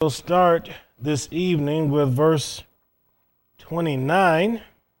We'll start this evening with verse 29,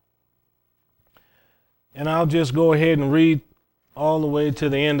 and I'll just go ahead and read all the way to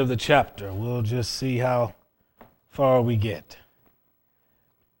the end of the chapter. We'll just see how far we get.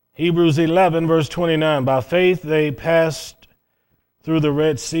 Hebrews 11, verse 29, by faith they passed through the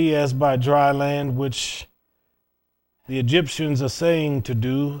Red Sea as by dry land, which the Egyptians essaying to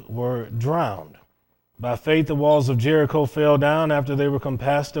do were drowned. By faith the walls of Jericho fell down after they were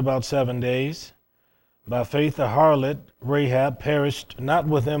compassed about 7 days. By faith the harlot Rahab perished not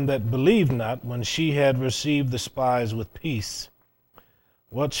with them that believed not, when she had received the spies with peace.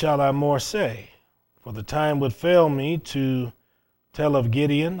 What shall I more say? For the time would fail me to tell of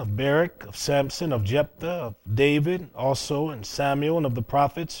Gideon, of Barak, of Samson, of Jephthah, of David also, and Samuel, and of the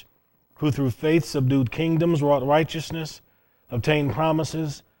prophets, who through faith subdued kingdoms, wrought righteousness, obtained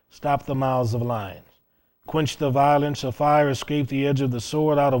promises, stopped the mouths of lions, quenched the violence of fire, escaped the edge of the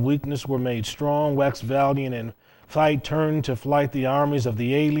sword, out of weakness were made strong, waxed valiant in fight, turned to flight the armies of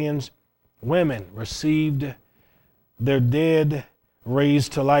the aliens. Women received their dead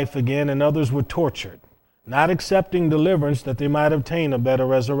raised to life again, and others were tortured, not accepting deliverance that they might obtain a better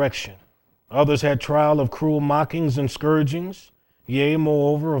resurrection. Others had trial of cruel mockings and scourgings, yea,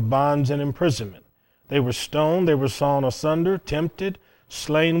 moreover, of bonds and imprisonment. They were stoned, they were sawn asunder, tempted,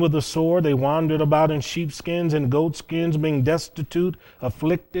 slain with the sword. They wandered about in sheepskins and goatskins, being destitute,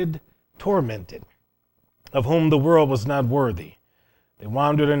 afflicted, tormented, of whom the world was not worthy. They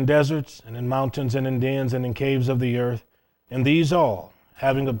wandered in deserts and in mountains and in dens and in caves of the earth. And these all,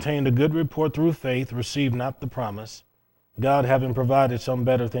 having obtained a good report through faith, received not the promise, God having provided some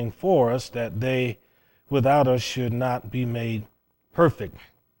better thing for us, that they without us should not be made perfect.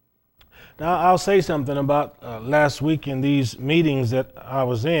 Now, I'll say something about last week in these meetings that I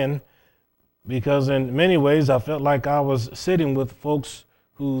was in, because in many ways I felt like I was sitting with folks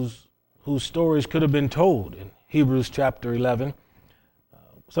whose stories could have been told in Hebrews chapter 11.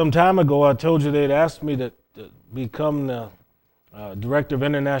 Some time ago, I told you they'd asked me to become the Director of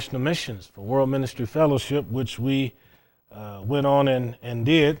International Missions for World Ministry Fellowship, which we went on and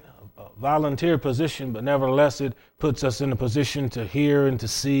did. A volunteer position, but nevertheless it puts us in a position to hear and to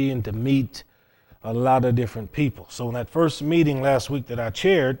see and to meet a lot of different people. So in that first meeting last week that I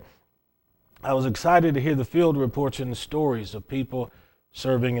chaired, I was excited to hear the field reports and the stories of people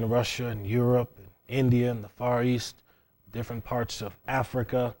serving in Russia and Europe and India and the Far East, different parts of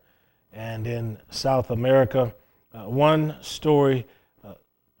Africa and in South America. One story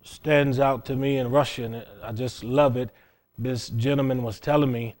stands out to me in Russia, and I just love it. This gentleman was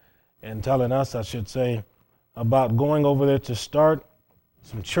telling me, and telling us, I should say, about going over there to start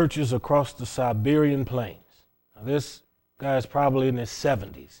some churches across the Siberian plains. Now, this guy is probably in his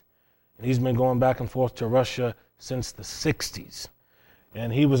 70s, and he's been going back and forth to Russia since the 60s.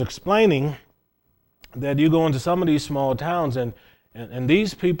 And he was explaining that you go into some of these small towns, and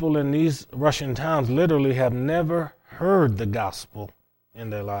these people in these Russian towns literally have never heard the gospel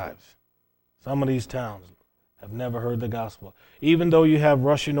in their lives. Some of these towns have never heard the gospel. Even though you have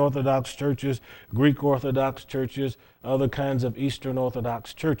Russian Orthodox churches, Greek Orthodox churches, other kinds of Eastern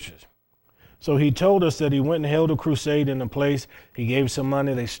Orthodox churches. So he told us that he went and held a crusade in a place. He gave some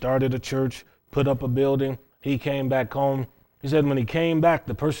money. They started a church, put up a building. He came back home. He said when he came back,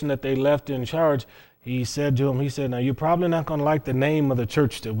 the person that they left in charge, he said to him, now you're probably not going to like the name of the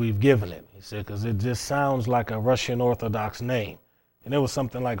church that we've given it. He said, because it just sounds like a Russian Orthodox name. And it was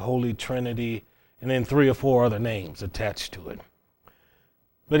something like Holy Trinity, and then 3 or 4 other names attached to it.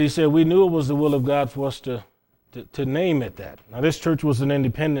 But he said, we knew it was the will of God for us to name it that. Now, this church was an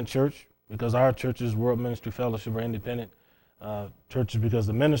independent church, because our churches, World Ministry Fellowship, are independent churches because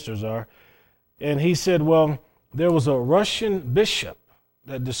the ministers are. And he said, well, there was a Russian bishop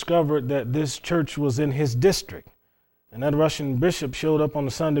that discovered that this church was in his district. And that Russian bishop showed up on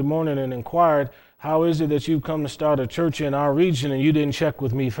a Sunday morning and inquired, how is it that you've come to start a church in our region and you didn't check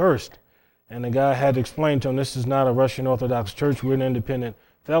with me first? And the guy had explained to him, this is not a Russian Orthodox church. We're an independent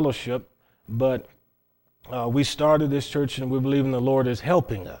fellowship, but we started this church and we believe in the Lord is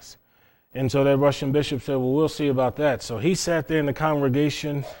helping us. And so that Russian bishop said, well, we'll see about that. So he sat there in the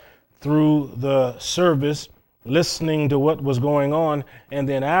congregation through the service, listening to what was going on. And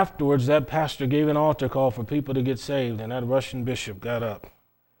then afterwards, that pastor gave an altar call for people to get saved. And that Russian bishop got up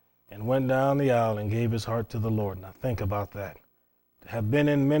and went down the aisle and gave his heart to the Lord. Now think about that. Have been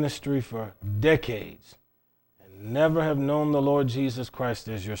in ministry for decades and never have known the Lord Jesus Christ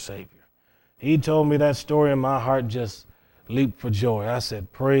as your Savior. He told me that story and my heart just leaped for joy. I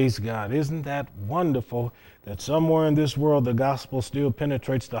said, praise God. Isn't that wonderful that somewhere in this world the gospel still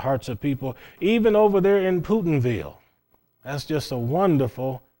penetrates the hearts of people, even over there in Putinville. That's just a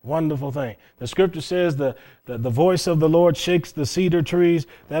wonderful Wonderful thing. The scripture says the voice of the Lord shakes the cedar trees.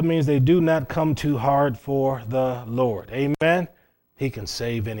 That means they do not come too hard for the Lord. Amen. He can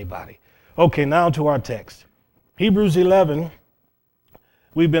save anybody. Okay, now to our text. Hebrews 11.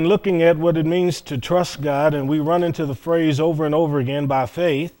 We've been looking at what it means to trust God, and we run into the phrase over and over again, by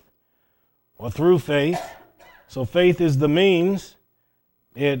faith or through faith. So faith is the means.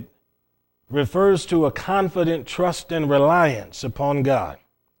 It refers to a confident trust and reliance upon God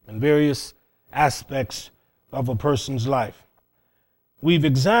in various aspects of a person's life. We've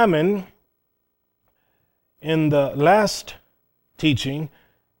examined in the last teaching,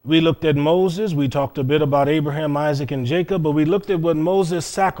 we looked at Moses, we talked a bit about Abraham, Isaac, and Jacob, but we looked at what Moses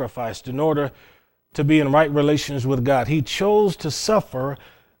sacrificed in order to be in right relations with God. He chose to suffer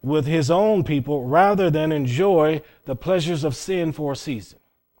with his own people rather than enjoy the pleasures of sin for a season,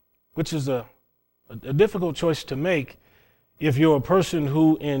 which is a difficult choice to make if you're a person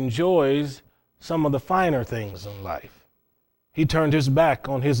who enjoys some of the finer things in life. He turned his back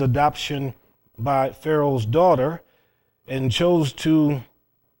on his adoption by Pharaoh's daughter and chose to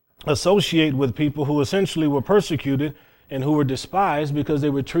associate with people who essentially were persecuted and who were despised because they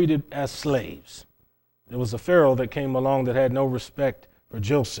were treated as slaves. There was a Pharaoh that came along that had no respect for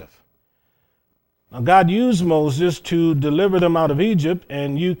Joseph. Now, God used Moses to deliver them out of Egypt,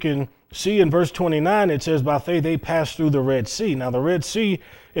 and you can see in verse 29, it says, by faith they passed through the Red Sea. Now, the Red Sea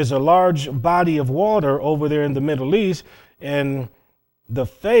is a large body of water over there in the Middle East, and the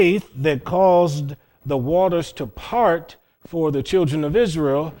faith that caused the waters to part for the children of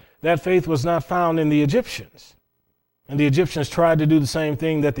Israel, that faith was not found in the Egyptians. And the Egyptians tried to do the same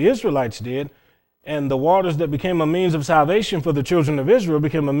thing that the Israelites did, and the waters that became a means of salvation for the children of Israel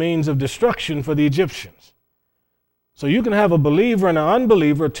became a means of destruction for the Egyptians. So you can have a believer and an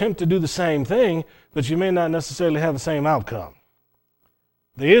unbeliever attempt to do the same thing, but you may not necessarily have the same outcome.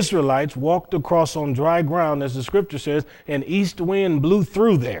 The Israelites walked across on dry ground, as the scripture says, and east wind blew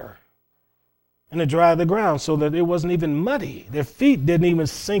through there. And it dried the ground so that it wasn't even muddy. Their feet didn't even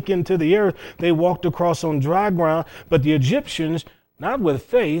sink into the earth. They walked across on dry ground. But the Egyptians, not with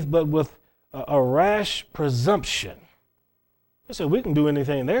faith, but with a rash presumption, they said, we can do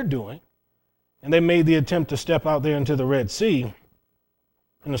anything they're doing. And they made the attempt to step out there into the Red Sea.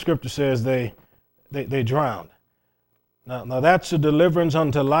 And the scripture says they drowned. Now that's a deliverance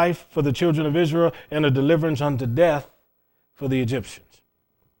unto life for the children of Israel and a deliverance unto death for the Egyptians.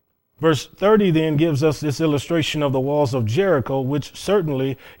 Verse 30 then gives us this illustration of the walls of Jericho, which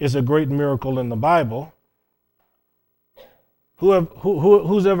certainly is a great miracle in the Bible.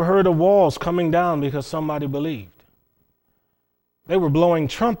 Who's ever heard of walls coming down because somebody believed? They were blowing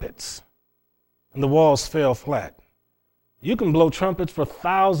trumpets and the walls fell flat. You can blow trumpets for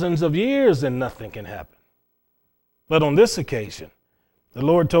thousands of years and nothing can happen. But on this occasion, the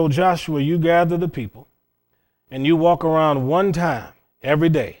Lord told Joshua, you gather the people and you walk around one time every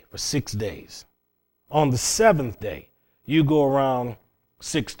day for 6 days. On the seventh day, you go around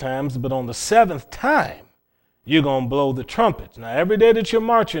 6 times, but on the seventh time, you're going to blow the trumpets. Now, every day that you're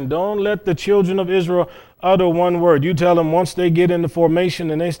marching, don't let the children of Israel utter one word. You tell them once they get into formation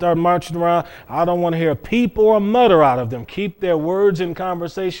and they start marching around, I don't want to hear a peep or a mutter out of them. Keep their words and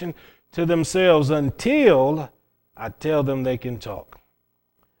conversation to themselves until I tell them they can talk.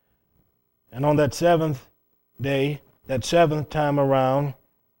 And on that seventh day, that seventh time around,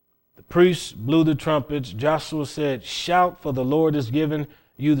 the priests blew the trumpets. Joshua said, shout, for the Lord has given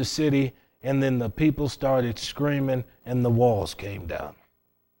you the city. And then the people started screaming and the walls came down.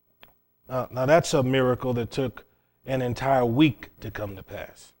 Now that's a miracle that took an entire week to come to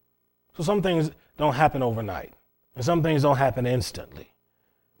pass. So some things don't happen overnight and some things don't happen instantly,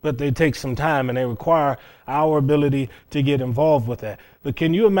 but they take some time and they require our ability to get involved with that. But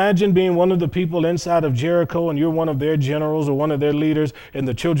can you imagine being one of the people inside of Jericho and you're one of their generals or one of their leaders and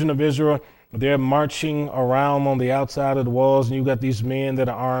the children of Israel, they're marching around on the outside of the walls and you've got these men that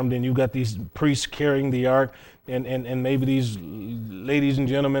are armed and you've got these priests carrying the ark and maybe these ladies and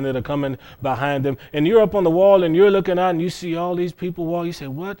gentlemen that are coming behind them. And you're up on the wall and you're looking out and you see all these people walk. You say,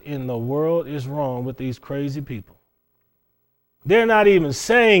 what in the world is wrong with these crazy people? They're not even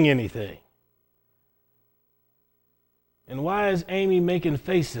saying anything. And why is Amy making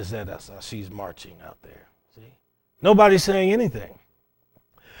faces at us as she's marching out there? See? Nobody's saying anything.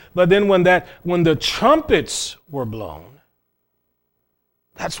 But then when the trumpets were blown,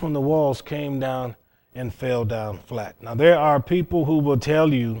 that's when the walls came down and fell down flat. Now, there are people who will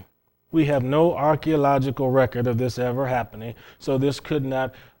tell you, we have no archaeological record of this ever happening, so this could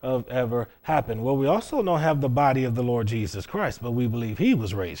not have ever happened. Well, we also don't have the body of the Lord Jesus Christ, but we believe he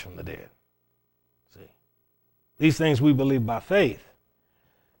was raised from the dead. See, these things we believe by faith.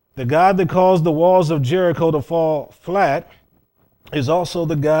 The God that caused the walls of Jericho to fall flat is also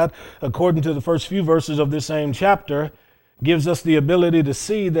the God, according to the first few verses of this same chapter, gives us the ability to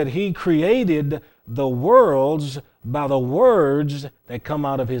see that he created the worlds by the words that come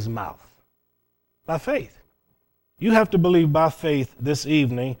out of his mouth. By faith. You have to believe by faith this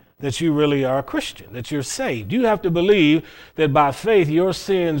evening that you really are a Christian, that you're saved. You have to believe that by faith your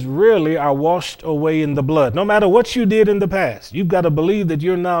sins really are washed away in the blood. No matter what you did in the past, you've got to believe that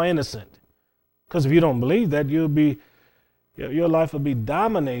you're now innocent. Because if you don't believe that, your life will be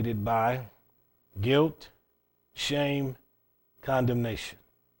dominated by guilt, shame, condemnation.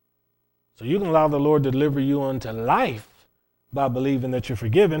 So you can allow the Lord to deliver you unto life by believing that you're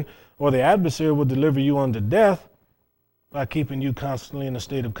forgiven, or the adversary will deliver you unto death by keeping you constantly in a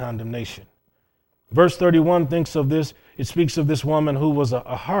state of condemnation. Verse 31 thinks of this. It speaks of this woman who was a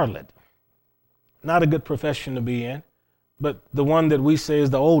harlot. Not a good profession to be in, but the one that we say is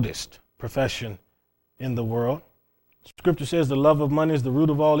the oldest profession in the world. Scripture says the love of money is the root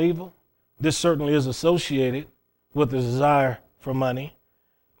of all evil. This certainly is associated with the desire for money.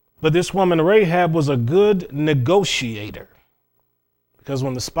 But this woman, Rahab, was a good negotiator, because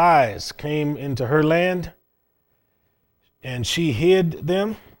when the spies came into her land and she hid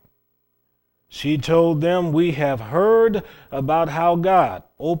them, she told them, we have heard about how God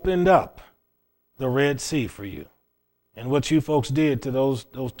opened up the Red Sea for you and what you folks did to those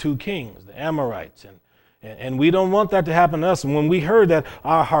two kings, the Amorites. And we don't want that to happen to us. And when we heard that,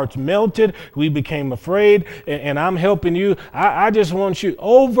 our hearts melted. We became afraid. And I'm helping you. I just want you to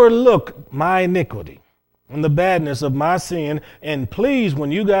overlook my iniquity and the badness of my sin. And please,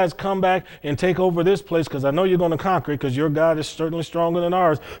 when you guys come back and take over this place, because I know you're going to conquer it, because your God is certainly stronger than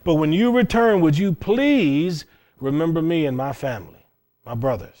ours. But when you return, would you please remember me and my family, my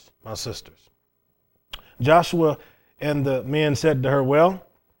brothers, my sisters? Joshua and the men said to her, well,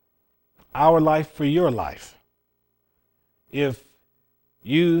 our life for your life. If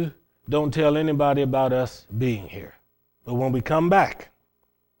you don't tell anybody about us being here. But when we come back,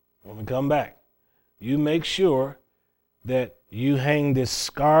 you make sure that you hang this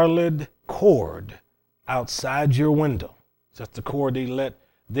scarlet cord outside your window. That's the cord they let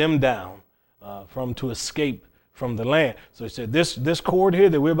them down to escape from the land. So he said, this cord here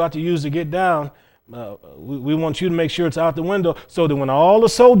that we're about to use to get down, we want you to make sure it's out the window, so that when all the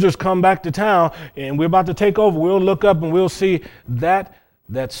soldiers come back to town and we're about to take over, we'll look up and we'll see that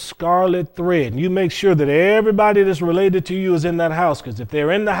scarlet thread. And you make sure that everybody that's related to you is in that house, because if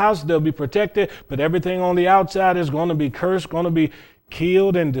they're in the house, they'll be protected, but everything on the outside is going to be cursed, going to be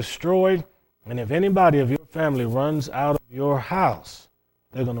killed and destroyed. And if anybody of your family runs out of your house,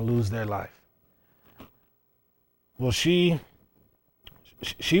 they're going to lose their life. Well, she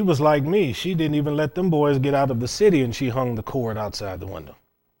was like me. She didn't even let them boys get out of the city, and she hung the cord outside the window.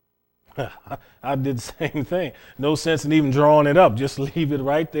 I did the same thing. No sense in even drawing it up. Just leave it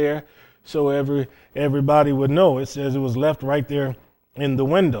right there so everybody would know. It says it was left right there in the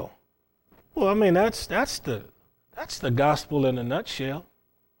window. Well, I mean, that's the gospel in a nutshell.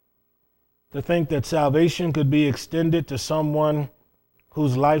 To think that salvation could be extended to someone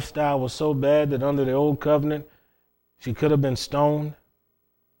whose lifestyle was so bad that under the old covenant, she could have been stoned,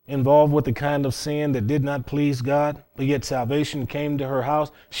 involved with the kind of sin that did not please God, but yet salvation came to her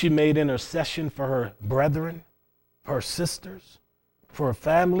house. She made intercession for her brethren, for her sisters, for her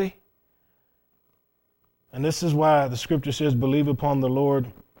family. And this is why the scripture says, believe upon the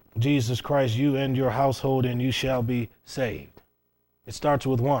Lord Jesus Christ, you and your household, and you shall be saved. It starts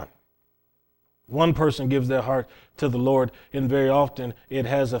with one. One person gives their heart to the Lord, and very often it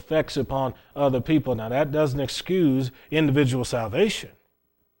has effects upon other people. Now, that doesn't excuse individual salvation.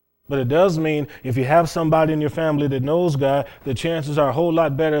 But it does mean if you have somebody in your family that knows God, the chances are a whole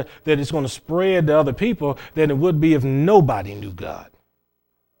lot better that it's going to spread to other people than it would be if nobody knew God.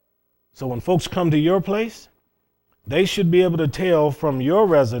 So when folks come to your place, they should be able to tell from your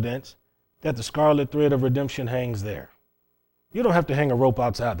residence that the scarlet thread of redemption hangs there. You don't have to hang a rope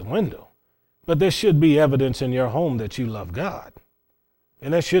outside the window, but there should be evidence in your home that you love God.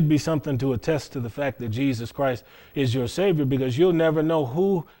 And that should be something to attest to the fact that Jesus Christ is your Savior, because you'll never know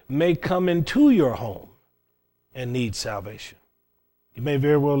who may come into your home and need salvation. You may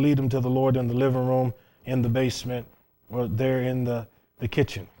very well lead them to the Lord in the living room, in the basement, or there in the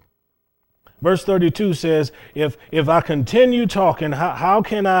kitchen. Verse 32 says, if I continue talking, how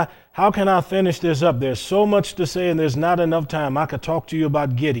can I finish this up? There's so much to say and there's not enough time. I could talk to you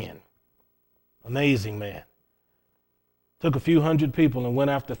about Gideon. Amazing man. Took a few hundred people and went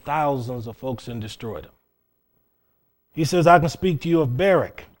after thousands of folks and destroyed them. He says, I can speak to you of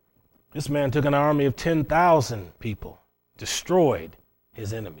Barak. This man took an army of 10,000 people, destroyed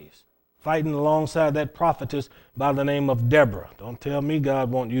his enemies, fighting alongside that prophetess by the name of Deborah. Don't tell me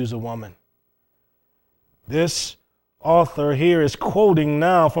God won't use a woman. This author here is quoting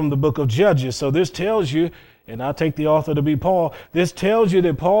now from the book of Judges. So this tells you, and I take the author to be Paul, this tells you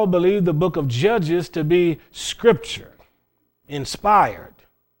that Paul believed the book of Judges to be scripture, inspired,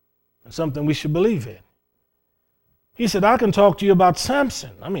 and something we should believe in. He said, I can talk to you about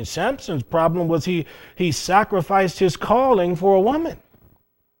Samson. I mean, Samson's problem was he sacrificed his calling for a woman.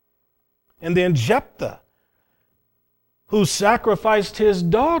 And then Jephthah, who sacrificed his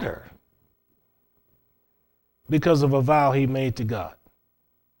daughter because of a vow he made to God.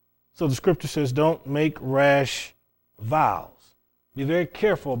 So the scripture says, don't make rash vows. Be very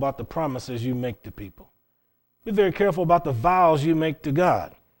careful about the promises you make to people. Be very careful about the vows you make to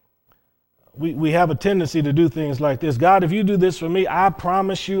God. We have a tendency to do things like this. God, if you do this for me, I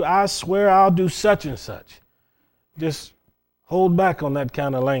promise you, I swear I'll do such and such. Just hold back on that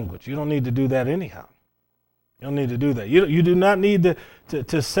kind of language. You don't need to do that anyhow. You don't need to do that. You do not need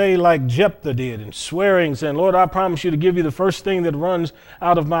to say like Jephthah did and swearing, saying, Lord, I promise you to give you the first thing that runs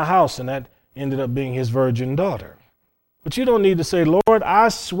out of my house. And that ended up being his virgin daughter. But you don't need to say, Lord, I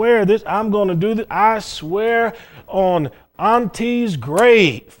swear this, I'm going to do this. I swear on Auntie's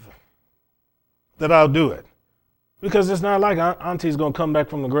grave that I'll do it. Because it's not like Auntie's going to come back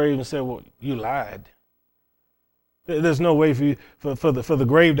from the grave and say, well, you lied. There's no way for you, for the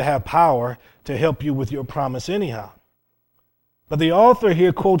grave to have power to help you with your promise anyhow. But the author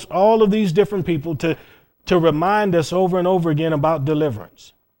here quotes all of these different people to remind us over and over again about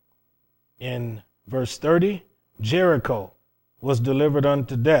deliverance. In verse 30, Jericho was delivered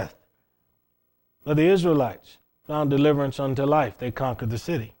unto death. But the Israelites found deliverance unto life. They conquered the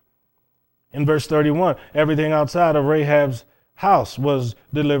city. In verse 31, everything outside of Rahab's house was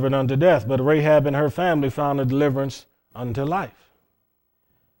delivered unto death, but Rahab and her family found a deliverance unto life.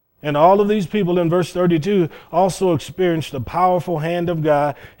 And all of these people in verse 32 also experienced the powerful hand of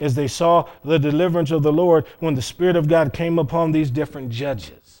God as they saw the deliverance of the Lord when the Spirit of God came upon these different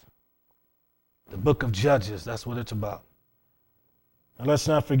judges. The book of Judges, that's what it's about. And let's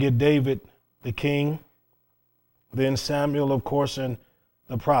not forget David, the king, then Samuel, of course, and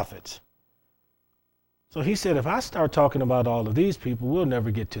the prophets. So he said, if I start talking about all of these people, we'll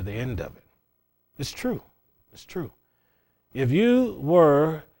never get to the end of it. It's true. It's true. If you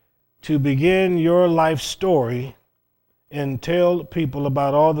were to begin your life story and tell people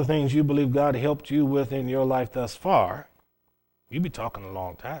about all the things you believe God helped you with in your life thus far, you'd be talking a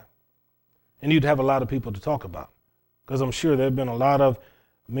long time. And you'd have a lot of people to talk about. Because I'm sure there have been a lot of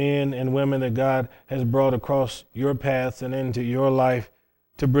men and women that God has brought across your paths and into your life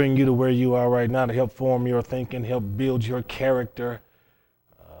to bring you to where you are right now, to help form your thinking, help build your character.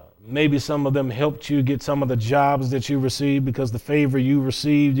 Maybe some of them helped you get some of the jobs that you received because the favor you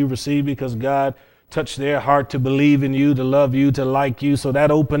received because God touched their heart to believe in you, to love you, to like you. So that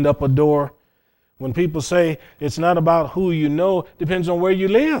opened up a door. When people say it's not about who you know, it depends on where you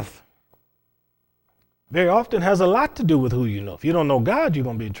live. Very often has a lot to do with who you know. If you don't know God, you're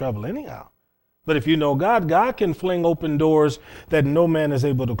going to be in trouble anyhow. But if you know God, God can fling open doors that no man is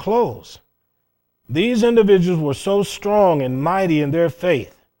able to close. These individuals were so strong and mighty in their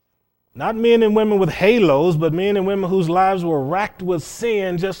faith. Not men and women with halos, but men and women whose lives were racked with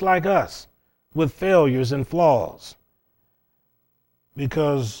sin just like us, with failures and flaws.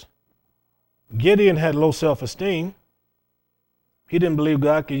 Because Gideon had low self-esteem. He didn't believe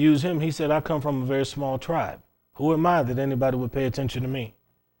God could use him. He said, I come from a very small tribe. Who am I that anybody would pay attention to me?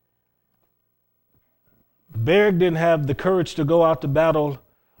 Barak didn't have the courage to go out to battle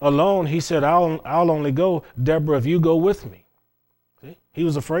alone. He said, I'll only go, Deborah, if you go with me. See? He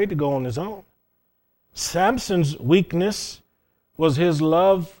was afraid to go on his own. Samson's weakness was his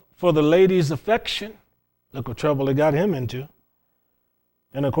love for the lady's affection. Look what trouble it got him into.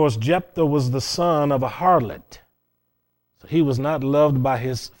 And of course, Jephthah was the son of a harlot. So he was not loved by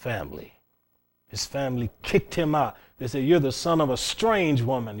his family. His family kicked him out. They said, you're the son of a strange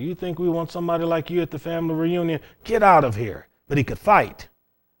woman. You think we want somebody like you at the family reunion? Get out of here. But he could fight.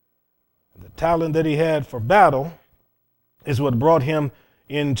 The talent that he had for battle is what brought him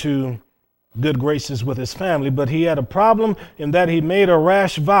into good graces with his family. But he had a problem in that he made a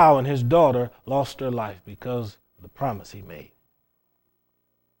rash vow and his daughter lost her life because of the promise he made.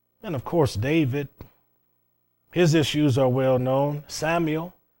 And of course, David, his issues are well known.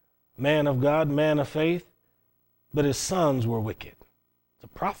 Samuel, man of God, man of faith. But his sons were wicked. It's a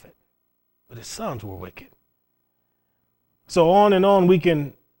prophet, but his sons were wicked. So on and on we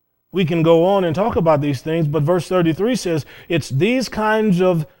can go on and talk about these things, but verse 33 says it's these kinds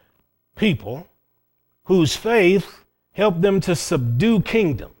of people whose faith Help them to subdue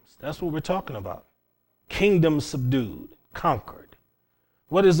kingdoms. That's what we're talking about. Kingdoms subdued, conquered.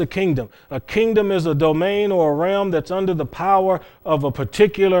 What is a kingdom? A kingdom is a domain or a realm that's under the power of a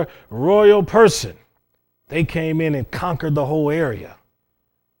particular royal person. They came in and conquered the whole area.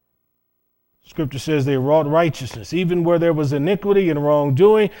 Scripture says they wrought righteousness. Even where there was iniquity and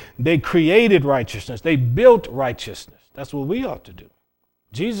wrongdoing, they created righteousness. They built righteousness. That's what we ought to do.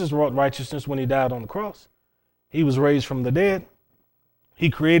 Jesus wrought righteousness when he died on the cross. He was raised from the dead. He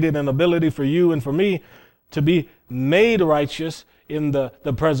created an ability for you and for me to be made righteous in the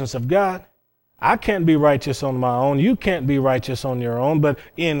presence of God. I can't be righteous on my own. You can't be righteous on your own. But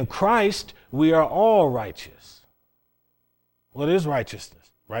in Christ, we are all righteous. What is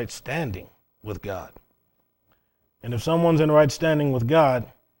righteousness? Right standing with God. And if someone's in right standing with God,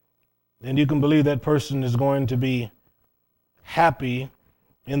 then you can believe that person is going to be happy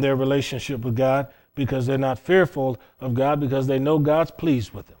in their relationship with God because they're not fearful of God, because they know God's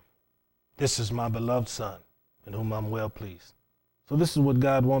pleased with them. This is my beloved Son, in whom I'm well pleased. So this is what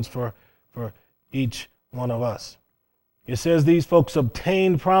God wants for each one of us. It says these folks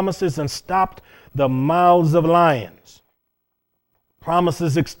obtained promises and stopped the mouths of lions.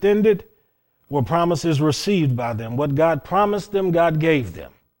 Promises extended were promises received by them. What God promised them, God gave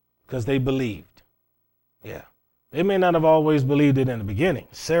them because they believed. Yeah. They may not have always believed it in the beginning.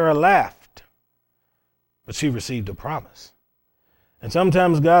 Sarah laughed, but she received a promise. And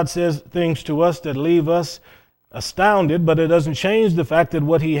sometimes God says things to us that leave us astounded, but it doesn't change the fact that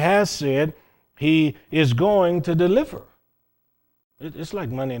what he has said, he is going to deliver. It's like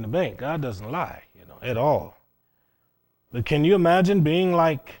money in the bank. God doesn't lie, at all. But can you imagine being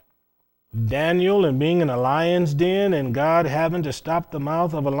like Daniel and being in a lion's den and God having to stop the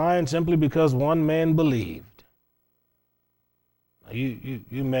mouth of a lion simply because one man believed?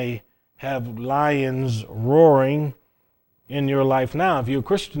 You may have lions roaring in your life now. If you're a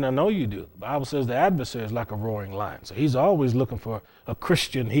Christian, I know you do. The Bible says the adversary is like a roaring lion. So he's always looking for a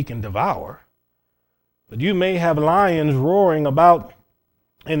Christian he can devour. But you may have lions roaring about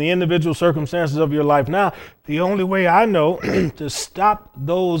in the individual circumstances of your life now. The only way I know to stop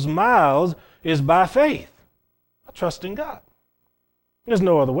those mouths is by faith. I trust in God. There's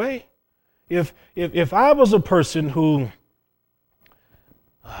no other way. If I was a person who,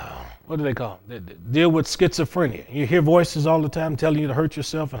 what do they call them? They deal with schizophrenia. You hear voices all the time telling you to hurt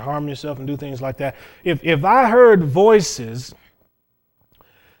yourself and harm yourself and do things like that. If I heard voices,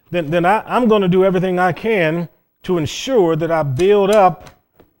 then I'm going to do everything I can to ensure that I build up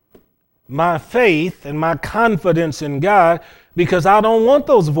my faith and my confidence in God, because I don't want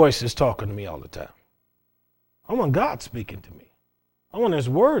those voices talking to me all the time. I want God speaking to me. I want his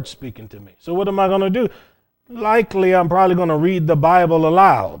word speaking to me. So what am I going to do? Likely, I'm probably going to read the Bible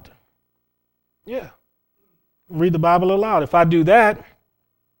aloud. Yeah. Read the Bible aloud. If I do that,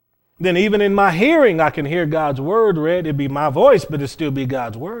 then even in my hearing, I can hear God's word read. It'd be my voice, but it'd still be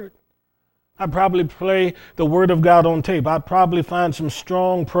God's word. I'd probably play the word of God on tape. I'd probably find some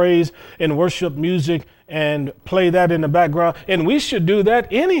strong praise and worship music and play that in the background. And we should do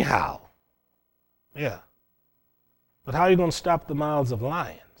that anyhow. Yeah. But how are you going to stop the mouths of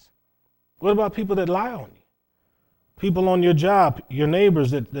lions? What about people that lie on you? People on your job, your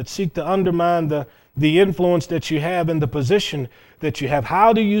neighbors that seek to undermine the influence that you have and the position that you have.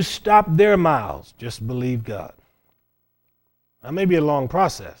 How do you stop their mouths? Just believe God. That may be a long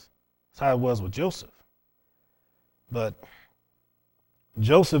process. That's how it was with Joseph. But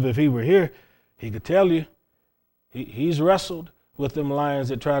Joseph, if he were here, he could tell you he's wrestled with them lions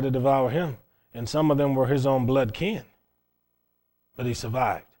that tried to devour him. And some of them were his own blood kin. But he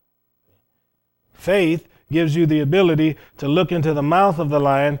survived. Faith gives you the ability to look into the mouth of the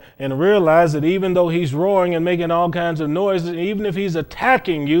lion and realize that even though he's roaring and making all kinds of noises, even if he's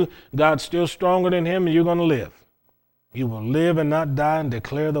attacking you, God's still stronger than him and you're going to live. You will live and not die and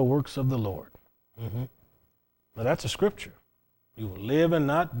declare the works of the Lord. Now that's a scripture. You will live and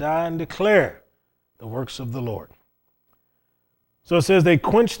not die and declare the works of the Lord. So it says they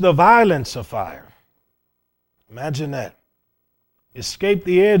quenched the violence of fire. Imagine that. Escape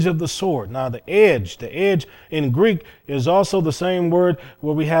the edge of the sword. Now the edge in Greek is also the same word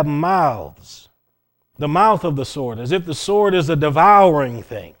where we have mouths. The mouth of the sword, as if the sword is a devouring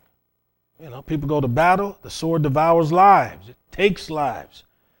thing. People go to battle, the sword devours lives. It takes lives.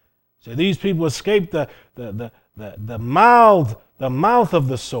 So these people escaped the mouth of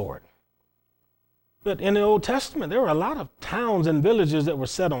the sword. But in the Old Testament, there were a lot of towns and villages that were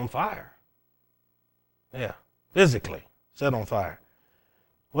set on fire. Yeah, physically set on fire.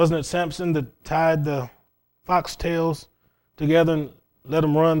 Wasn't it Samson that tied the foxtails together and let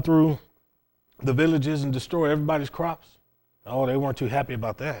them run through the villages and destroy everybody's crops. Oh, they weren't too happy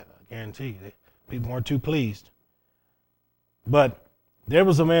about that. I guarantee you. People weren't too pleased. But there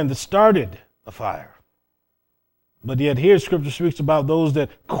was a man that started a fire. But yet here Scripture speaks about those that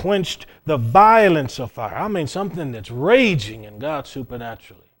quenched the violence of fire. I mean, something that's raging, and God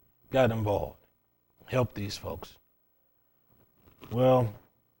supernaturally got involved. Help these folks. Well,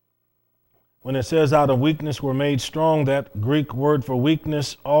 when it says out of weakness we're made strong, that Greek word for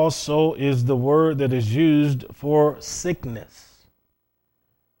weakness also is the word that is used for sickness.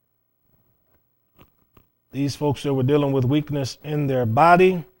 These folks that were dealing with weakness in their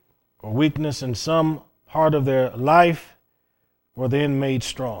body or weakness in some part of their life were then made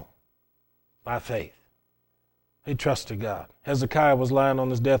strong by faith. They trusted God. Hezekiah was lying on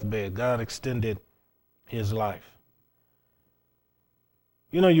his deathbed. God extended his life.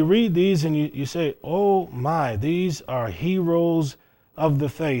 You know, you read these and you say, oh my, these are heroes of the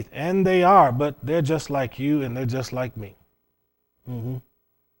faith. And they are, but they're just like you and they're just like me. Mm-hmm.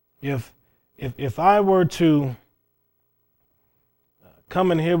 If I were to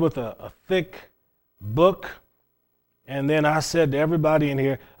come in here with a thick book, and then I said to everybody in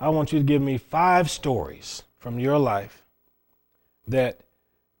here, I want you to give me 5 stories from your life that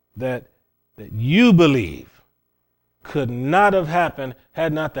you believe could not have happened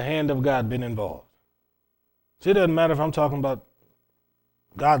had not the hand of God been involved. So it doesn't matter if I'm talking about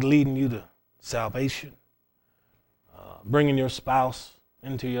God leading you to salvation, bringing your spouse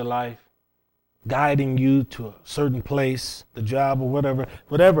into your life, guiding you to a certain place, the job or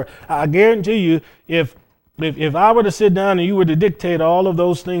whatever. I guarantee you, if I were to sit down and you were to dictate all of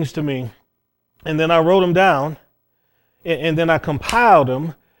those things to me, and then I wrote them down, and then I compiled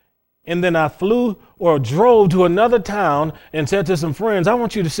them, and then I flew or drove to another town and said to some friends, I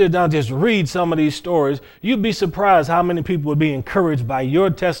want you to sit down and just read some of these stories. You'd be surprised how many people would be encouraged by your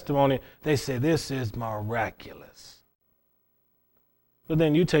testimony. They say, this is miraculous. But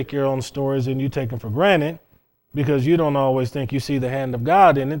then you take your own stories and you take them for granted because you don't always think you see the hand of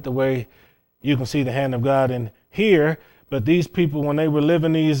God in it the way you can see the hand of God in here. But these people, when they were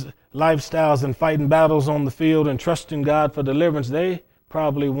living these lifestyles and fighting battles on the field and trusting God for deliverance, they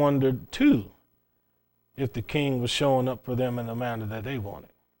probably wondered too if the king was showing up for them in the manner that they wanted.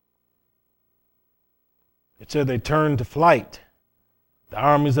 It said they turned to flight. The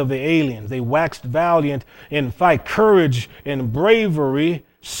armies of the aliens, they waxed valiant in fight. Courage and bravery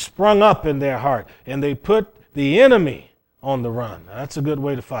sprung up in their heart, and they put the enemy on the run. Now, that's a good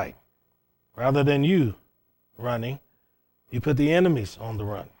way to fight. Rather than you running, you put the enemies on the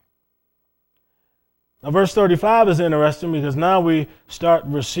run. Now, verse 35 is interesting because now we start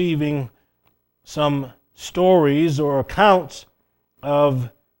receiving some stories or accounts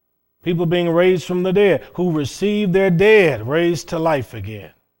of people being raised from the dead, who received their dead raised to life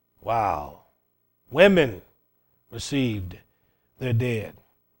again. Wow. Women received their dead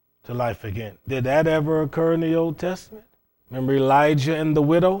to life again. Did that ever occur in the Old Testament? Remember Elijah and the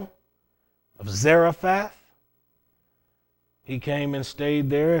widow of Zarephath? He came and stayed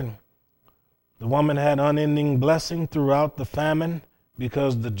there, and the woman had unending blessing throughout the famine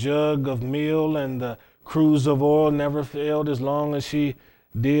because the jug of meal and the cruse of oil never failed as long as she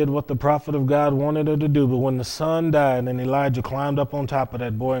did what the prophet of God wanted her to do. But when the son died and Elijah climbed up on top of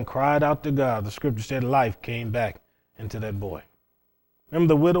that boy and cried out to God, the scripture said life came back into that boy. Remember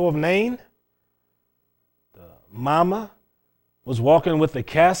the widow of Nain? The mama was walking with the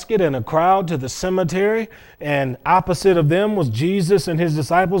casket and a crowd to the cemetery, and opposite of them was Jesus and his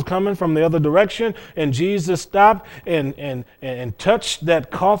disciples coming from the other direction, and Jesus stopped and touched that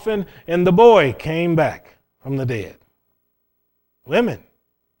coffin, and the boy came back from the dead. Women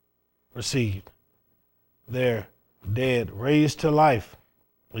received their dead raised to life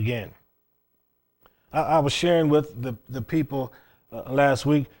again. I was sharing with the people last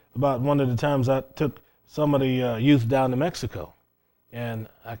week about one of the times I took some of the youth down to Mexico. And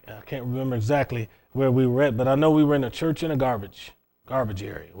I can't remember exactly where we were at, but I know we were in a church in a garbage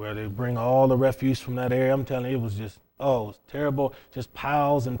area where they bring all the refuse from that area. I'm telling you, it was just, it was terrible. Just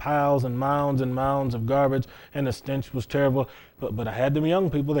piles and piles and mounds of garbage, and the stench was terrible. But I had them young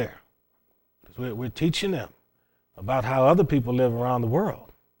people there because we're teaching them about how other people live around the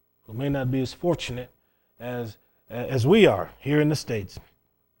world who may not be as fortunate as we are here in the States.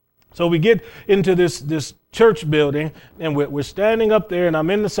 So we get into this church building, and we're standing up there, and I'm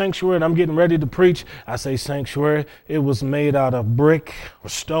in the sanctuary, and I'm getting ready to preach. I say sanctuary. It was made out of brick or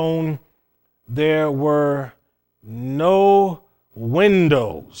stone. There were no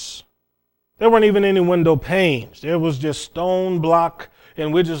windows. There weren't even any window panes. There was just stone block,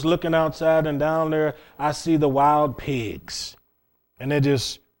 and we're just looking outside, and down there I see the wild pigs, and they're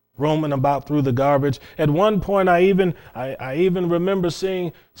just roaming about through the garbage. At one point, I even remember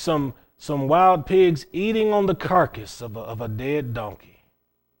seeing some wild pigs eating on the carcass of a dead donkey.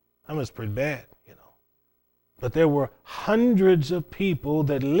 That was pretty bad, you know. But there were hundreds of people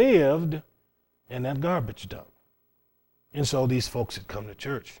that lived in that garbage dump. And so these folks had come to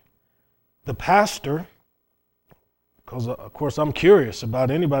church. The pastor, because of course I'm curious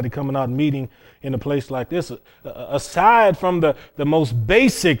about anybody coming out and meeting in a place like this, aside from the most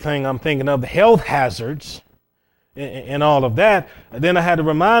basic thing I'm thinking of, the health hazards and all of that, then I had to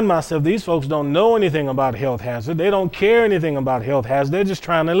remind myself these folks don't know anything about health hazard. They don't care anything about health hazard. They're just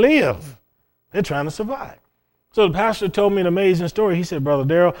trying to live. They're trying to survive. So the pastor told me an amazing story. He said, Brother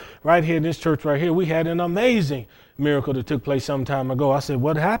Darrell, right here in this church right here, we had an amazing miracle that took place some time ago. I said,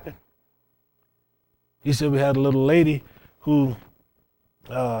 what happened? He said, we had a little lady who,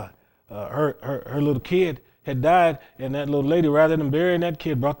 her little kid had died, and that little lady, rather than burying that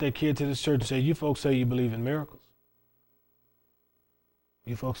kid, brought that kid to this church and said, you folks say you believe in miracles.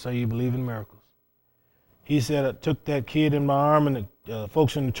 You folks say you believe in miracles. He said, I took that kid in my arm, and the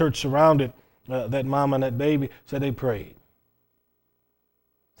folks in the church surrounded that mom and that baby, said they prayed.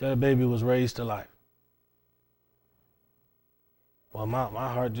 Said the baby was raised to life. Well,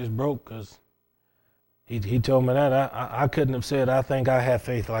 my heart just broke because he told me that. I couldn't have said, I think I have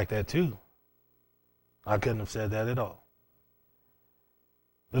faith like that too. I couldn't have said that at all.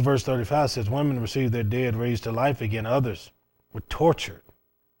 This verse 35 says, women received their dead raised to life again. Others were tortured.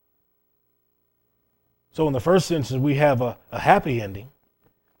 So in the first sentence, we have a happy ending.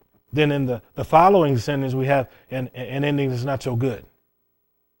 Then in the following sentence, we have an ending that's not so good.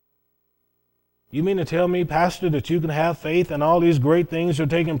 You mean to tell me, Pastor, that you can have faith and all these great things are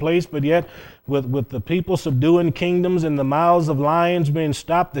taking place, but yet with the people subduing kingdoms and the mouths of lions being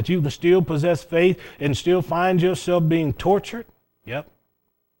stopped, that you can still possess faith and still find yourself being tortured? Yep.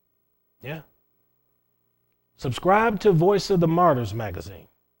 Yeah. Subscribe to Voice of the Martyrs magazine.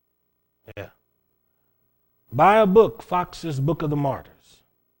 Yeah. Buy a book, Fox's Book of the Martyrs.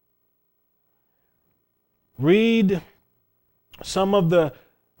 Read some of the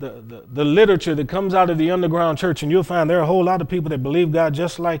literature that comes out of the underground church, and you'll find there are a whole lot of people that believe God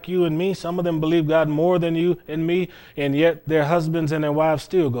just like you and me. Some of them believe God more than you and me, and yet their husbands and their wives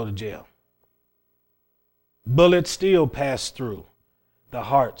still go to jail. Bullets still pass through the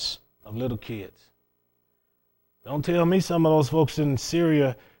hearts of little kids. Don't tell me some of those folks in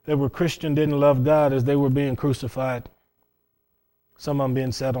Syria that were Christian didn't love God as they were being crucified. Some of them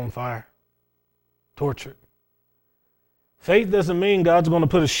being set on fire, tortured. Faith doesn't mean God's going to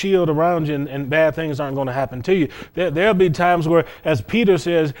put a shield around you and bad things aren't going to happen to you. There'll be times where, as Peter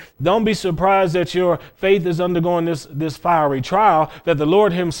says, don't be surprised that your faith is undergoing this fiery trial, that the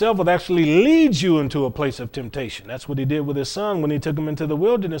Lord himself will actually lead you into a place of temptation. That's what he did with his son when he took him into the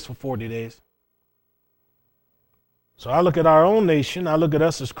wilderness for 40 days. So I look at our own nation, I look at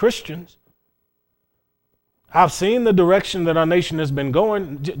us as Christians. I've seen the direction that our nation has been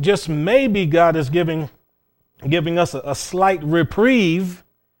going. Just maybe God is giving us a slight reprieve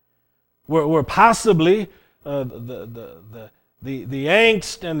where possibly the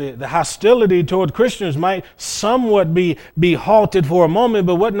angst and the hostility toward Christians might somewhat be halted for a moment,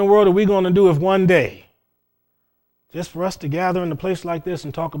 but what in the world are we going to do if one day, just for us to gather in a place like this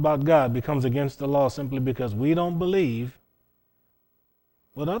and talk about God becomes against the law simply because we don't believe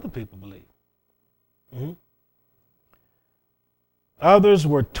what other people believe? Mm-hmm. Others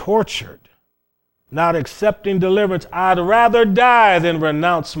were tortured, not accepting deliverance. I'd rather die than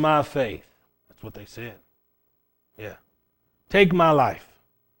renounce my faith. That's what they said. Yeah. Take my life.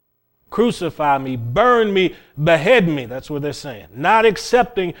 Crucify me, burn me, behead me. That's what they're saying. Not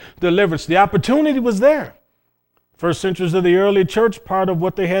accepting deliverance. The opportunity was there. First centuries of the early church, part of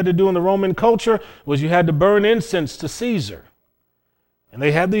what they had to do in the Roman culture was you had to burn incense to Caesar. And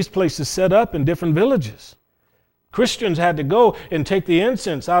they had these places set up in different villages. Christians had to go and take the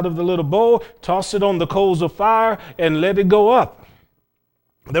incense out of the little bowl, toss it on the coals of fire, and let it go up.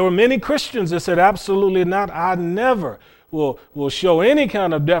 There were many Christians that said, absolutely not. I never will show any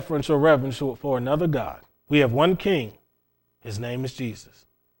kind of deference or reverence for another God. We have one king. His name is Jesus.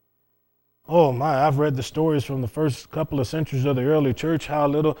 Oh my, I've read the stories from the first couple of centuries of the early church,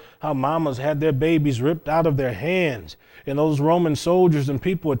 how mamas had their babies ripped out of their hands. And those Roman soldiers and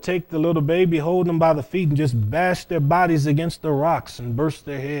people would take the little baby, hold them by the feet, and just bash their bodies against the rocks and burst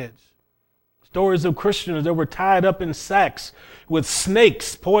their heads. Stories of Christians that were tied up in sacks with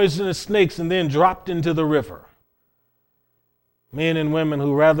snakes, poisonous snakes, and then dropped into the river. Men and women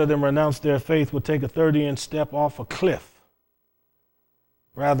who, rather than renounce their faith, would take a 30-inch step off a cliff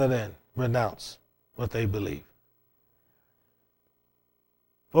rather than renounce what they believe.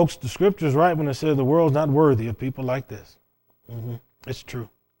 Folks, the scripture is right when it says the world's not worthy of people like this. It's true.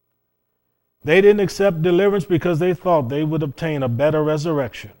 They didn't accept deliverance because they thought they would obtain a better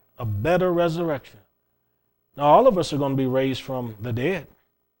resurrection. A better resurrection. Now, all of us are going to be raised from the dead.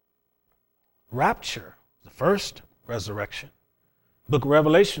 Rapture, the first resurrection. Book of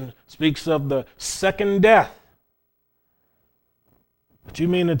Revelation speaks of the second death. But you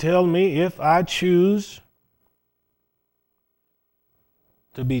mean to tell me if I choose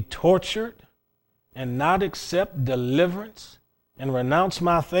to be tortured and not accept deliverance and renounce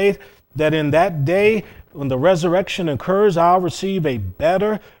my faith, that in that day when the resurrection occurs, I'll receive a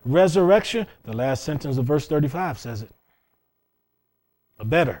better resurrection? The last sentence of verse 35 says it. A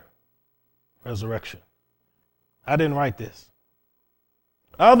better resurrection. I didn't write this.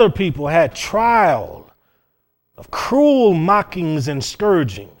 Other people had trial of cruel mockings and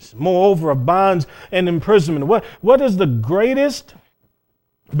scourgings, moreover of bonds and imprisonment. What is the greatest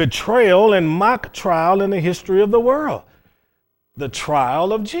betrayal and mock trial in the history of the world? The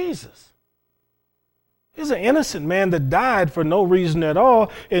trial of Jesus. He's an innocent man that died for no reason at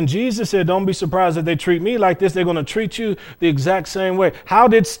all. And Jesus said, don't be surprised if they treat me like this. They're going to treat you the exact same way. How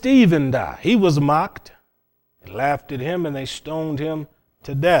did Stephen die? He was mocked. They laughed at him and they stoned him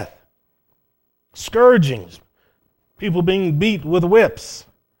to death. Scourgings. People being beat with whips.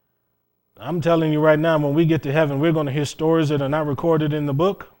 I'm telling you right now, when we get to heaven, we're going to hear stories that are not recorded in the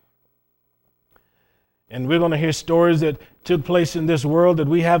book. And we're going to hear stories that took place in this world that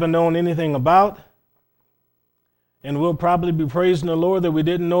we haven't known anything about. And we'll probably be praising the Lord that we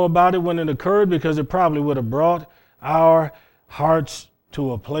didn't know about it when it occurred, because it probably would have brought our hearts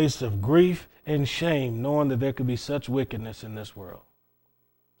to a place of grief and shame, knowing that there could be such wickedness in this world.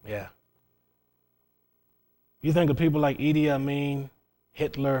 Yeah. You think of people like Idi Amin,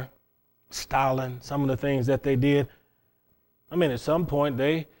 Hitler, Stalin, some of the things that they did. I mean, at some point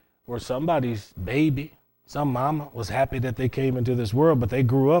they were somebody's baby. Some mama was happy that they came into this world, but they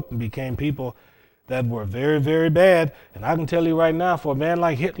grew up and became people that were very, very bad. And I can tell you right now, for a man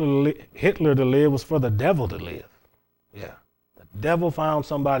like Hitler to live was for the devil to live. Yeah. The devil found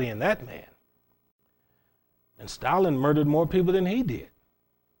somebody in that man. And Stalin murdered more people than he did.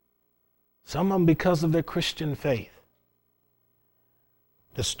 Some of them because of their Christian faith.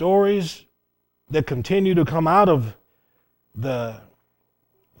 The stories that continue to come out of the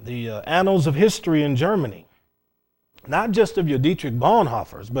annals of history in Germany, not just of your Dietrich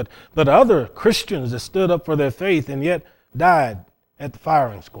Bonhoeffers, but other Christians that stood up for their faith and yet died at the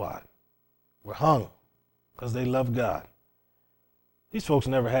firing squad, were hung because they loved God. These folks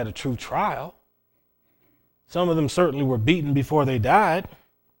never had a true trial. Some of them certainly were beaten before they died.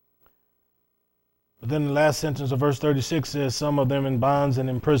 But then the last sentence of verse 36 says, some of them in bonds and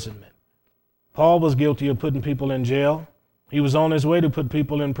imprisonment. Paul was guilty of putting people in jail. He was on his way to put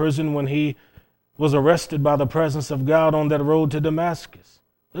people in prison when he was arrested by the presence of God on that road to Damascus.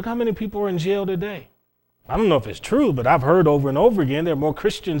 Look how many people are in jail today. I don't know if it's true, but I've heard over and over again there are more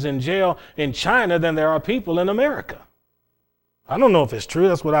Christians in jail in China than there are people in America. I don't know if it's true.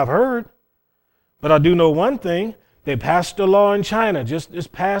 That's what I've heard. But I do know one thing. They passed a law in China just this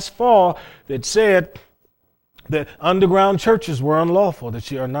past fall that said that underground churches were unlawful, that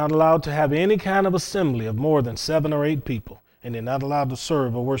you are not allowed to have any kind of assembly of more than 7 or 8 people, and they're not allowed to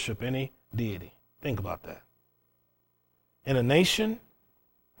serve or worship any deity. Think about that. In a nation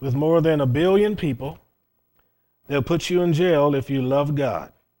with more than 1 billion people, they'll put you in jail if you love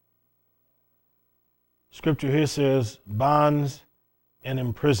God. Scripture here says bonds and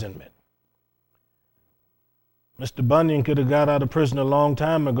imprisonment. Mr. Bunyan could have got out of prison a long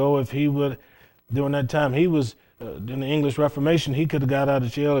time ago if he would, during that time he was, in the English Reformation, he could have got out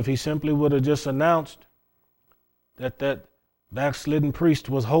of jail if he simply would have just announced that backslidden priest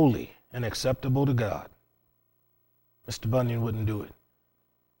was holy and acceptable to God. Mr. Bunyan wouldn't do it.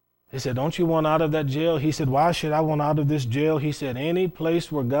 They said, don't you want out of that jail? He said, why should I want out of this jail? He said, any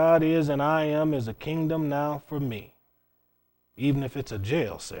place where God is and I am is a kingdom now for me, even if it's a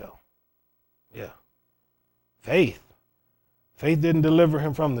jail cell. Yeah. Faith. Faith didn't deliver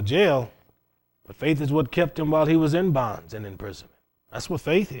him from the jail, but faith is what kept him while he was in bonds and imprisonment. That's what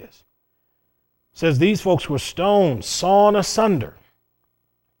faith is. It says these folks were stoned, sawn asunder.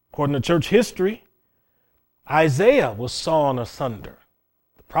 According to church history, Isaiah was sawn asunder.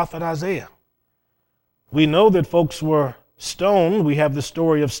 The prophet Isaiah. We know that folks were stoned. We have the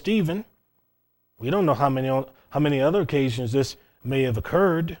story of Stephen. We don't know how many other occasions this may have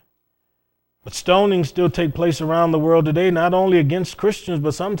occurred. But stonings still take place around the world today, not only against Christians,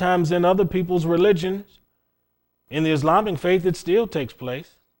 but sometimes in other people's religions. In the Islamic faith, it still takes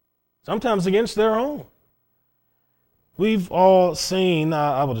place, sometimes against their own. We've all seen,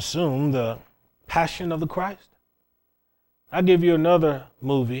 I would assume, the Passion of the Christ. I'll give you another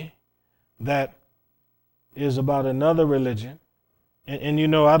movie that is about another religion. And you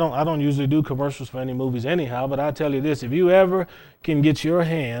know, I don't usually do commercials for any movies anyhow, but I tell you this, if you ever can get your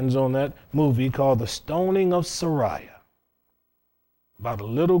hands on that movie called The Stoning of Sariah, about a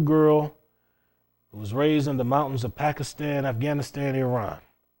little girl who was raised in the mountains of Pakistan, Afghanistan, Iran.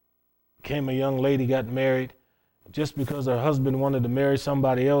 Became a young lady, got married. Just because her husband wanted to marry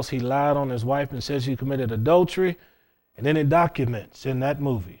somebody else, he lied on his wife and said she committed adultery. And then it documents in that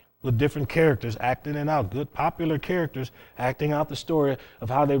movie with different characters acting it out, good popular characters acting out the story of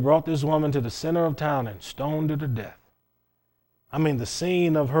how they brought this woman to the center of town and stoned her to death. I mean, the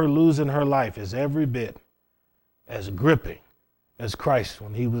scene of her losing her life is every bit as gripping as Christ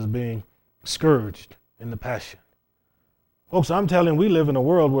when he was being scourged in the Passion. Folks, I'm telling you, we live in a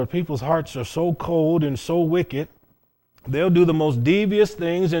world where people's hearts are so cold and so wicked, they'll do the most devious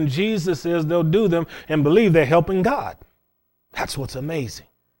things, and Jesus says they'll do them and believe they're helping God. That's what's amazing.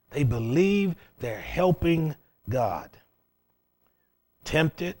 They believe they're helping God.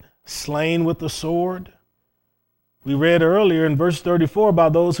 Tempted, slain with the sword. We read earlier in verse 34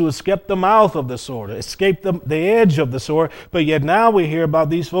 about those who escaped the mouth of the sword, escaped the edge of the sword, but yet now we hear about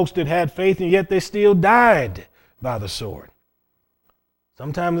these folks that had faith and yet they still died by the sword.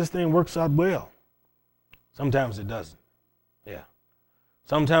 Sometimes this thing works out well. Sometimes it doesn't. Yeah.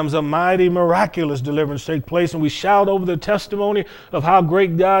 Sometimes a mighty, miraculous deliverance takes place and we shout over the testimony of how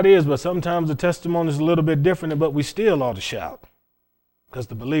great God is, but sometimes the testimony is a little bit different, but we still ought to shout because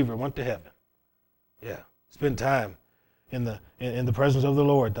the believer went to heaven. Yeah. Spend time in the presence of the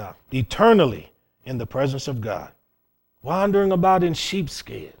Lord, now, eternally in the presence of God. Wandering about in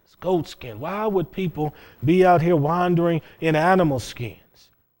sheepskins, goatskin. Why would people be out here wandering in animal skins?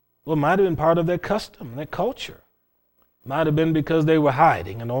 Well, it might have been part of their custom, their culture. Might have been because they were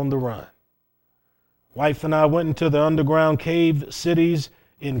hiding and on the run. Wife and I went into the underground cave cities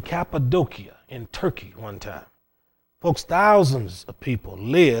in Cappadocia in Turkey one time. Folks, thousands of people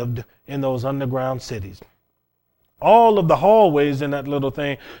lived in those underground cities. All of the hallways in that little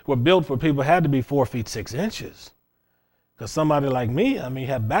thing were built for people who had to be 4 feet 6 inches. Because somebody like me,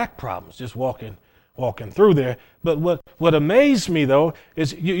 had back problems just walking through there. But what amazed me, though,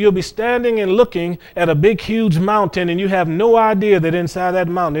 is you'll be standing and looking at a big, huge mountain, and you have no idea that inside that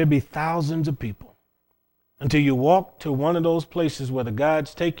mountain there'd be thousands of people. Until you walk to one of those places where the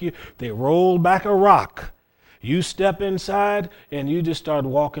guides take you, they roll back a rock. You step inside, and you just start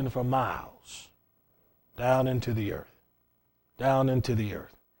walking for miles. Down into the earth. Down into the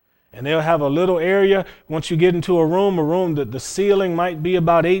earth. And they'll have a little area, once you get into a room that the ceiling might be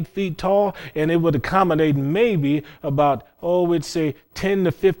about 8 feet tall, and it would accommodate maybe about, we'd say 10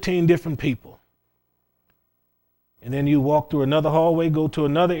 to 15 different people. And then you walk through another hallway, go to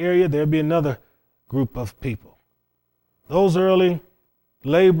another area, there'll be another group of people. Those early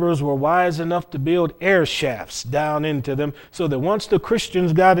laborers were wise enough to build air shafts down into them so that once the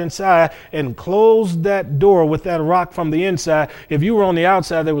Christians got inside and closed that door with that rock from the inside, if you were on the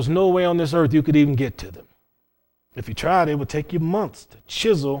outside, there was no way on this earth you could even get to them. If you tried, it would take you months to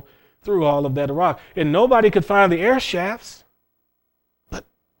chisel through all of that rock. And nobody could find the air shafts. But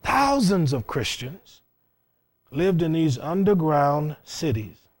thousands of Christians lived in these underground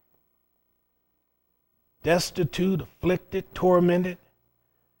cities. Destitute, afflicted, tormented,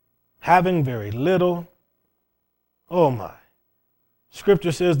 having very little. Oh my.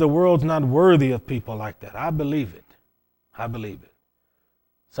 Scripture says the world's not worthy of people like that. I believe it. I believe it.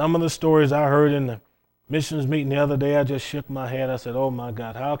 Some of the stories I heard in the missions meeting the other day, I just shook my head. I said, oh my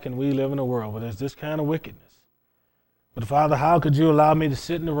God, how can we live in a world where there's this kind of wickedness? But Father, how could you allow me to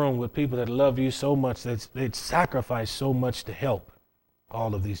sit in the room with people that love you so much, that they'd sacrifice so much to help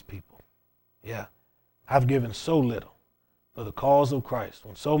all of these people? Yeah. I've given so little for the cause of Christ,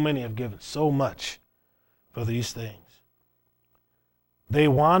 when so many have given so much for these things. They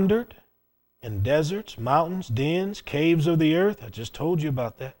wandered in deserts, mountains, dens, caves of the earth. I just told you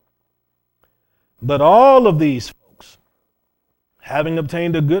about that. But all of these folks, having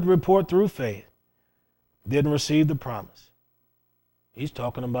obtained a good report through faith, didn't receive the promise. He's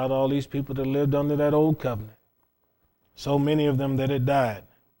talking about all these people that lived under that old covenant. So many of them that had died.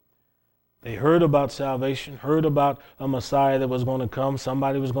 They heard about salvation, heard about a Messiah that was going to come.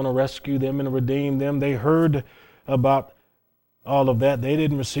 Somebody was going to rescue them and redeem them. They heard about all of that. They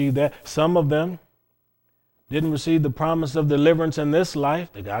didn't receive that. Some of them didn't receive the promise of deliverance in this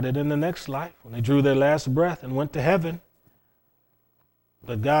life. They got it in the next life when they drew their last breath and went to heaven.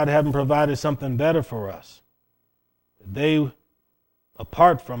 But God hadn't provided something better for us. They,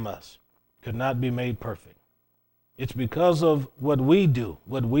 apart from us, could not be made perfect. It's because of what we do,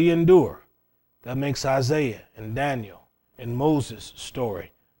 what we endure, that makes Isaiah and Daniel and Moses'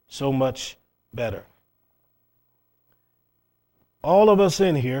 story so much better. All of us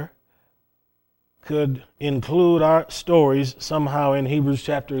in here could include our stories somehow in Hebrews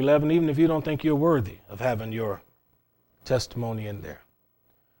chapter 11, even if you don't think you're worthy of having your testimony in there.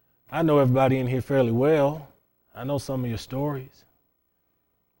 I know everybody in here fairly well. I know some of your stories.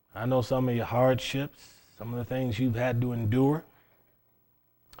 I know some of your hardships, some of the things you've had to endure.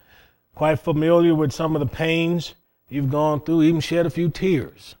 Quite familiar with some of the pains you've gone through, even shed a few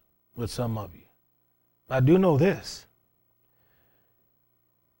tears with some of you. I do know this,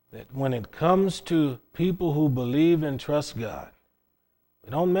 that when it comes to people who believe and trust God, we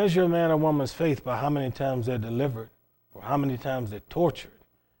don't measure a man or woman's faith by how many times they're delivered or how many times they're tortured.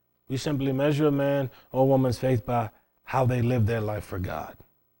 We simply measure a man or woman's faith by how they live their life for God,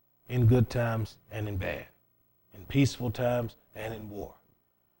 in good times and in bad, in peaceful times and in war.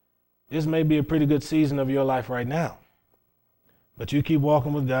 This may be a pretty good season of your life right now, but you keep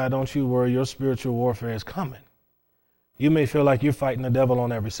walking with God, don't you worry, your spiritual warfare is coming. You may feel like you're fighting the devil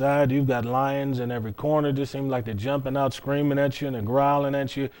on every side. You've got lions in every corner. Just seems like they're jumping out, screaming at you and they're growling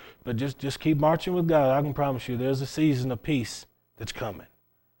at you. But just keep marching with God. I can promise you there's a season of peace that's coming.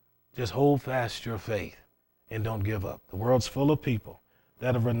 Just hold fast your faith and don't give up. The world's full of people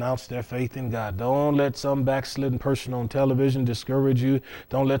that have renounced their faith in God. Don't let some backslidden person on television discourage you.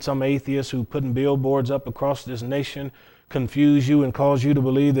 Don't let some atheist who's putting billboards up across this nation confuse you and cause you to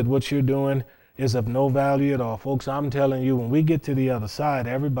believe that what you're doing is of no value at all. Folks, I'm telling you, when we get to the other side,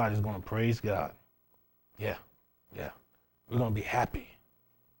 everybody's going to praise God. Yeah. We're going to be happy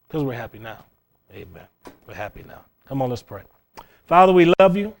because we're happy now. Amen. We're happy now. Come on, let's pray. Father, we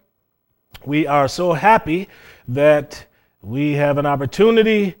love you. We are so happy that we have an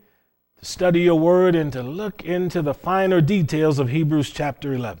opportunity to study your word and to look into the finer details of Hebrews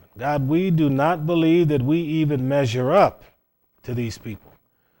chapter 11. God, we do not believe that we even measure up to these people.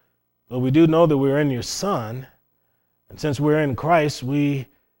 But we do know that we're in your Son, and since we're in Christ, we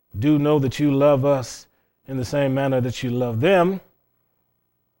do know that you love us in the same manner that you love them.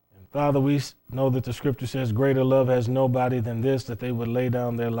 And Father, we know that the scripture says, greater love has nobody than this, that they would lay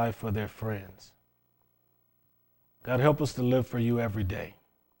down their life for their friends. God, help us to live for you every day,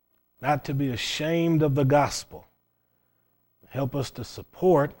 not to be ashamed of the gospel. Help us to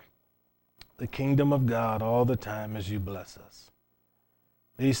support the kingdom of God all the time as you bless us.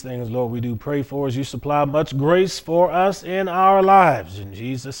 These things, Lord, we do pray for as you supply much grace for us in our lives. In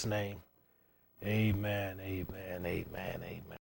Jesus' name, amen, amen, amen, amen.